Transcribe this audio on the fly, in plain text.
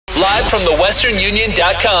live from the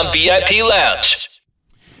westernunion.com VIP lounge.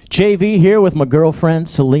 JV here with my girlfriend,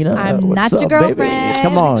 Selena. I'm what's not your up, girlfriend. Baby?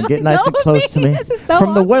 Come on, get nice and close to me. This is so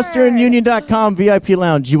From the awkward. westernunion.com VIP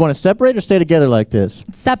lounge. You want to separate or stay together like this?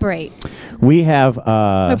 Separate. We have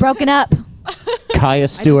We're broken up. Kaya I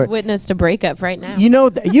Stewart. just witnessed a breakup right now. You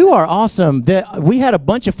know, you are awesome. We had a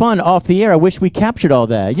bunch of fun off the air. I wish we captured all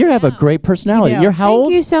that. You have a great personality. You do. You're how Thank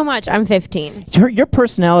old? you so much. I'm 15. Your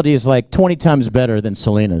personality is like 20 times better than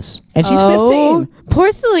Selena's. And she's 15.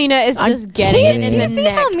 Poor Selena is just getting it in the see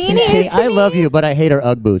neck. how mean he Okay, is to I me? love you, but I hate her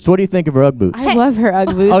Ugg boots. What do you think of her Ugg boots? I love her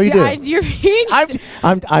Ugg boots. Oh, you do? You're being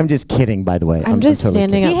I'm just kidding, by the way. I'm just totally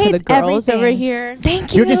standing kidding. up He for the hates girls everything. over here.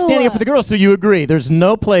 Thank you. You're just standing up for the girls, so you agree. There's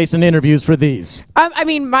no place in interviews for these. I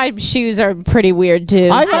mean, my shoes are pretty weird too.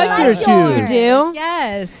 I so- like your shoes. You do?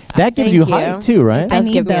 Yes. That gives Thank you you. height, too, right? It does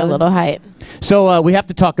need give me a those. little height. So we have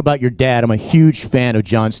to talk about your dad. I'm a huge fan of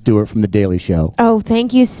Jon Stewart from The Daily Show. Oh,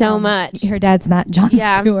 thank you so much. Her dad's not Jon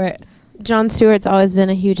Yeah. Stewart. Jon Stewart's always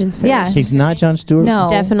been a huge inspiration. Yeah. He's not Jon Stewart? No.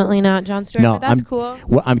 Definitely not Jon Stewart, No, but that's I'm, cool.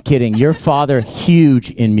 Well, I'm kidding. Your father,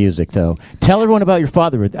 huge in music, though. Tell everyone about your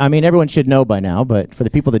father. I mean, everyone should know by now, but for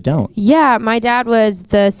the people that don't. Yeah, my dad was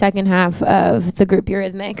the second half of the group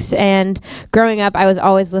Eurythmics, and growing up, I was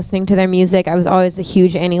always listening to their music. I was always a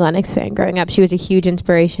huge Annie Lennox fan growing up. She was a huge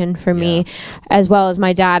inspiration for me, as well as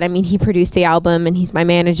my dad. I mean, he produced the album, and he's my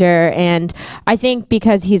manager, and I think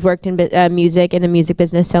because he's worked in music, in the music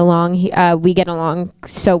business so long, we get along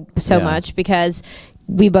so much because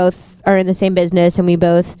we both are in the same business and we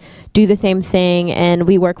both do the same thing and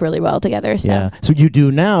we work really well together. So. Yeah. So you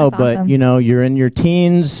do now, That's but awesome. you know, you're in your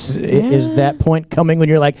teens. Is that point coming when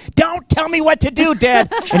you're like, don't tell me what to do,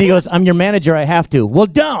 Dad? And he goes, I'm your manager. I have to. Well,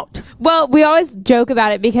 don't. Well, we always joke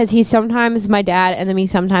about it because he's sometimes my dad and then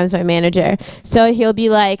he's sometimes my manager. So he'll be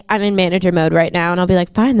like, I'm in manager mode right now. And I'll be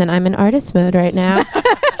like, fine, then I'm in artist mode right now.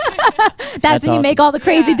 That's when you awesome. make all the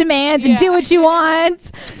crazy demands and do what you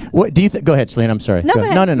want. What do you think? Go ahead, Selena. I'm sorry. No, go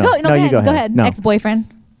ahead. No, you go ahead. No. Ex-boyfand.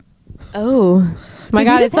 Oh. My Did we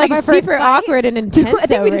God, just it's like have our first super fight? awkward and intense I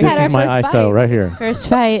think we over just This had here. is my first ISO fight. right here. First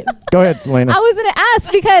fight. Go ahead, Selena. I was going to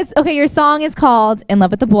ask because, okay, your song is called In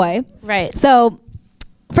Love with the Boy. Right. So,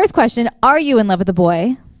 first question, are you in love with the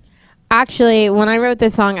boy? Actually, when I wrote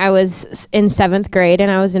this song, I was in 7th grade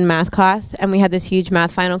and I was in math class and we had this huge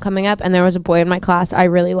math final coming up and there was a boy in my class I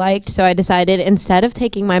really liked. So I decided instead of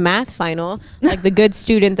taking my math final, like the good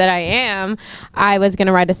student that I am, I was going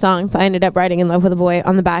to write a song. So I ended up writing In Love with a Boy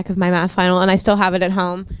on the back of my math final and I still have it at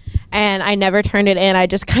home. And I never turned it in. I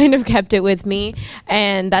just kind of kept it with me.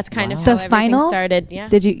 And that's kind of how The everything final? started. Yeah.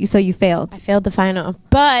 Did you? So you failed. I failed the final.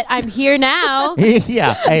 But I'm here now.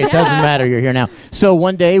 Yeah. Hey, it doesn't matter. You're here now. So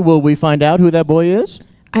one day, will we find out who that boy is?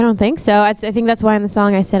 I don't think so. I think that's why in the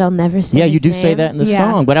song I said I'll never say Yeah, you his do say name. that in the Yeah.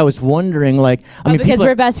 song. But I was wondering, like, I mean, because people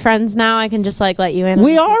we're best friends now, I can just like let you in.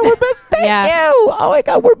 we are. We're best. Thank Yeah. you. Oh my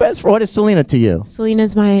God, we're best friends. What is Selena to you?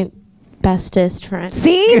 Selena's my bestest friend.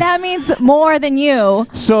 See, that means more than you.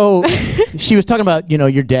 So she was talking about, you know,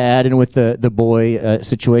 your dad and with the boy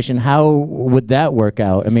situation. How would that work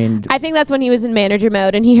out? I mean, I think that's when he was in manager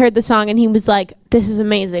mode and he heard the song and he was like, this is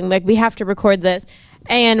amazing. Like, we have to record this.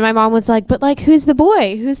 And my mom was like, but like, who's the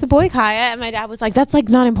boy? Who's the boy, Kaya? And my dad was like, that's like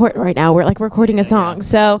not important right now. We're like recording a song.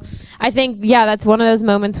 So I think, yeah, that's one of those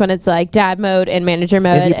moments when it's like dad mode and manager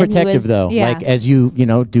mode. is he and protective was- though? Yeah. Like as you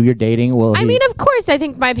know, do your dating? Will I he? mean, of course, I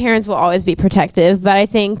think my parents will always be protective, but I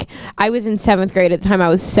think I was in 7th grade at the time. I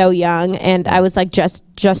was so young, and I was like just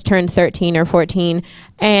turned 13 or 14,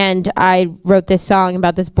 and I wrote this song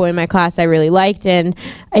about this boy in my class I really liked, and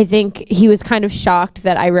I think he was kind of shocked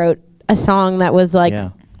that I wrote a song that was like Yeah.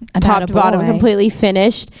 top About to a bottom boy. completely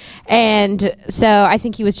finished, and so I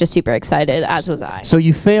think he was just super excited, as was I. So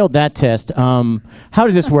you failed that test. How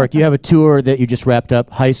does this work? You have a tour that you just wrapped up,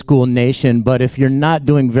 High School Nation. But if you're not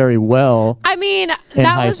doing very well, I mean, In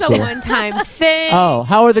that high was school. a one-time thing. oh,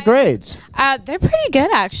 how are the grades? They're pretty good,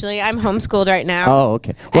 actually. I'm homeschooled right now. Oh,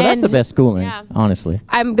 okay. Well, that's the And- best schooling, yeah. honestly.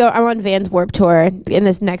 I'm on Van's Warped Tour in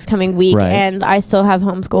this next coming week, Right. and I still have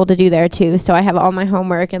homeschool to do there too. So I have all my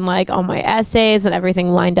homework and like all my essays and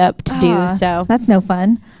everything lined up to do. So That's no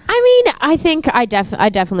fun. I mean, I think I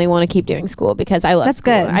definitely want to keep doing school because I love That's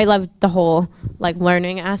school. good. I love the whole like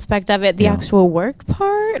learning aspect of it. The Yeah. actual work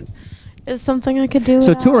part is something I could do. So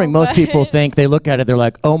without, touring, most but- people think, they look at it, they're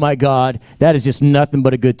like, oh my God, that is just nothing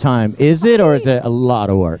but a good time. Is it, or is it a lot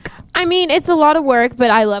of work? I mean, it's a lot of work, but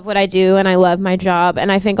I love what I do and I love my job,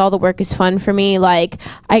 and I think all the work is fun for me.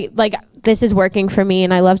 This is working for me,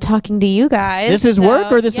 and I love talking to you guys. This is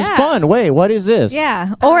work or this is fun? Wait, what is this?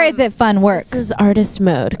 Yeah. Or is it fun work? This is artist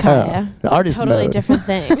mode, Kaya. The artist totally mode. different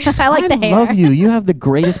thing. I like the hair. love you. You have the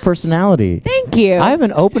greatest personality. Thank you. I have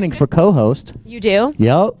an opening for co-host. You do?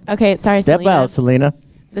 Yep. Okay, sorry, Step Selena. out, Selena.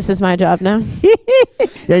 This is my job now.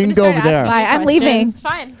 Yeah, you can go over there. Bye, I'm leaving.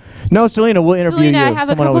 Fine. No, Selena, we'll interview Selena, you. I have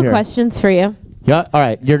a Come on couple over here. questions for you. Yeah, all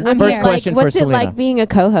right. Your I'm first here. question for What's it Selena. like being a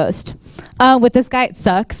co-host? With this guy, it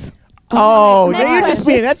sucks. Oh, Next no, you're just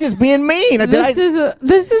question. being, that's just being mean. This is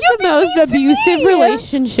the most abusive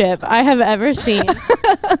relationship I have ever seen.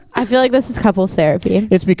 I feel like this is couples therapy.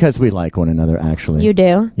 It's because we like one another, actually. You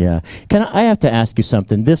do? Yeah. I have to ask you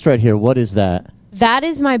something. This right here, what is that? That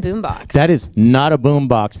is my boombox. That is not a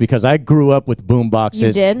boombox because I grew up with boomboxes.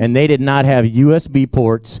 You did? And they did not have USB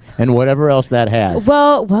ports and whatever else that has.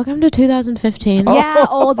 Well, welcome to 2015. Yeah,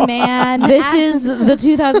 old man. This is the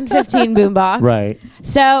 2015 boombox. Right.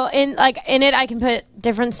 So in it, I can put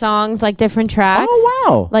different songs, like different tracks. Oh,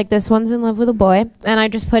 wow. Like this one's In Love with a Boy, and I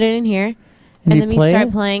just put it in here, And you then we play start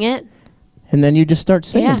it? playing it. And then you just start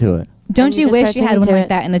singing Yeah. to it. Don't And you you just wish start you had singing one to like it.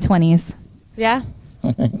 that in the 20s? Yeah.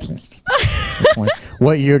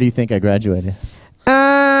 What year do you think I graduated?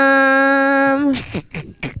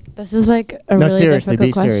 This is like a No, really seriously, difficult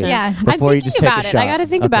be question. serious. Yeah. I'm Before you thinking just take a about it. shot. I got to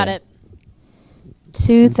think Okay. about it.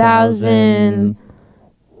 2000.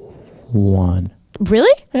 2001.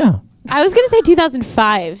 Really? Yeah. I was gonna say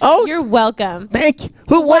 2005. Oh. You're welcome. Thank you.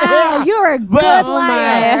 Who? What? Wow, you're a good Well,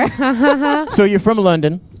 liar. So you're from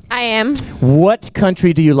London. I am. What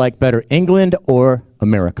country do you like better, England or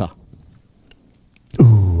America? Ooh,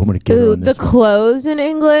 I'm gonna get her Ooh, on the this one. clothes in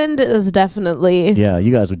England is definitely Yeah,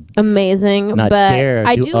 you guys would. amazing, Not but dare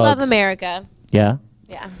I do do love Uggs. America. Yeah.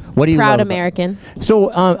 Yeah. What do you Proud love about- American.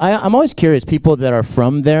 So I'm always curious. People that are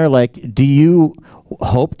from there, like, do you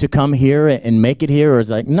hope to come here and make it here, or is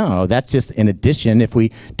it like, no, that's just an addition. If we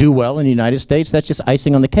do well in the United States, that's just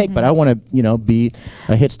icing on the cake. But I want to, be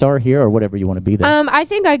a hit star here or whatever you want to be there. I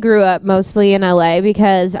think I grew up mostly in LA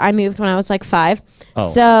because I moved when I was like 5. Oh.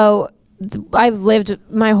 So I've lived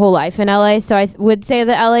my whole life in LA. So I would say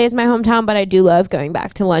that LA is my hometown, but I do love going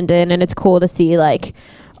back to London, and it's cool to see like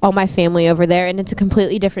all my family over there, and it's a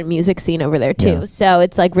completely different music scene over there too. Yeah. So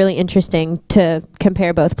it's like really interesting to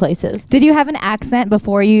compare both places. Did you have an accent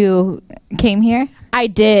before you came here? I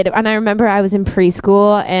did, and I remember I was in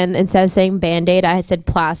preschool, and instead of saying Band-Aid, I said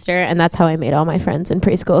plaster, and that's how I made all my friends in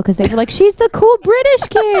preschool, because they were like, she's the cool British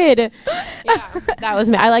kid. Yeah, that was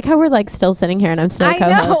me. I like how we're like still sitting here, and I'm still I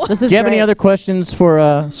know. co-host. This is do you have any great. other questions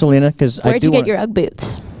for Selena? Because I Where'd do you get want- your Ugg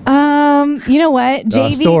boots? You know what?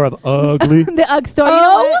 JV. store of ugly. The Ugg store. You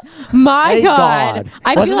know Oh what? my Thank God.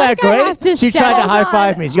 I Wasn't feel that like great? I have to She tried to settle high on-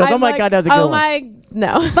 five me. She goes, I'm "Oh my like, God, that was a good oh one." my,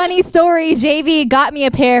 no. Funny story. JV got me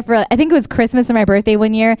a pair for, I think it was Christmas or my birthday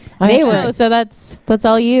one year. They were. Oh, so that's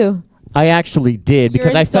all you. I actually did You're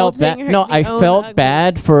because I felt bad. insulting her- No, the I own felt Ugg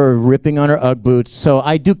bad boots. for ripping on her Ugg boots. So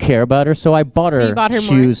I do care about her. So I bought So her, you bought her more?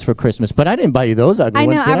 shoes for Christmas. But I didn't buy you those ugly I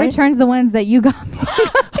ones. know. Did I returned the ones that you got me.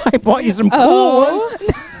 I bought you some cool Oh.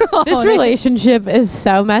 ones. This relationship is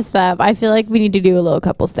so messed up. I feel like we need to do a little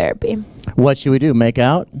couples therapy. What should we do? Make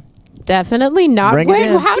out? Definitely not. Bring it Wait,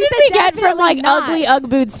 in. how She did said we get from definitely like not. ugly Ugg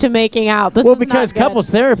boots to making out? This Well, is not because good. couples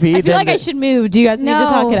therapy. I feel then like I should move. Do you guys need to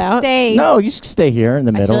talk it out? Stay. No, you should stay here in the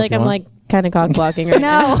I middle. feel if like you I'm want. like kind of cock blocking right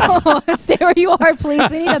now. No. Stay where you are, please.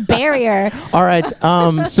 We need a barrier. All right.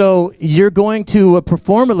 So you're going to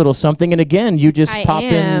perform a little something, and again, you just I pop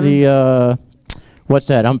in am. the. What's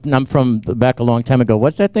that? I'm from back a long time ago.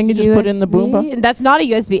 What's that thing you just put in the boombox? USB? That's not a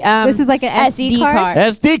USB. This is like an SD card?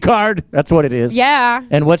 SD card. That's what it is. Yeah.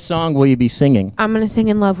 And what song will you be singing? I'm going to sing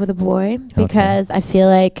In Love with a Boy because I feel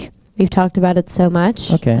like we've talked about it so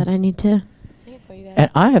much Okay. that I need to sing it for you guys. And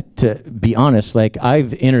I have to be honest, like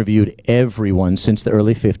I've interviewed everyone since the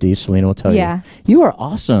early 50s. Selena will tell Yeah. you. You are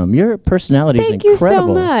awesome. Your personality Thank is you so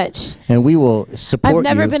incredible. much. And we will support I've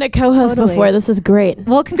never you. been a co-host Totally. before. This is great.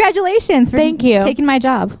 Well, congratulations for Thank you. taking my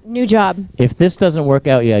job. New job. If this doesn't work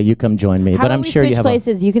out, yeah, you come join me. How but about I'm we sure switch you have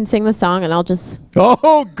places? You can sing the song and I'll just...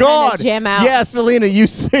 Oh God! jam out. Yeah, Selena, you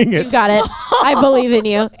sing it. You got it. I believe in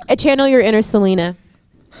you. Channel your inner Selena.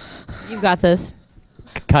 You got this.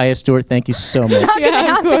 Kaya Stewart, thank you so much.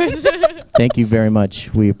 Yeah, of course. Thank you very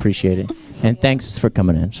much. We appreciate it. And thanks for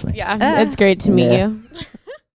coming in, Selena. Yeah, it's great to meet Yeah. you.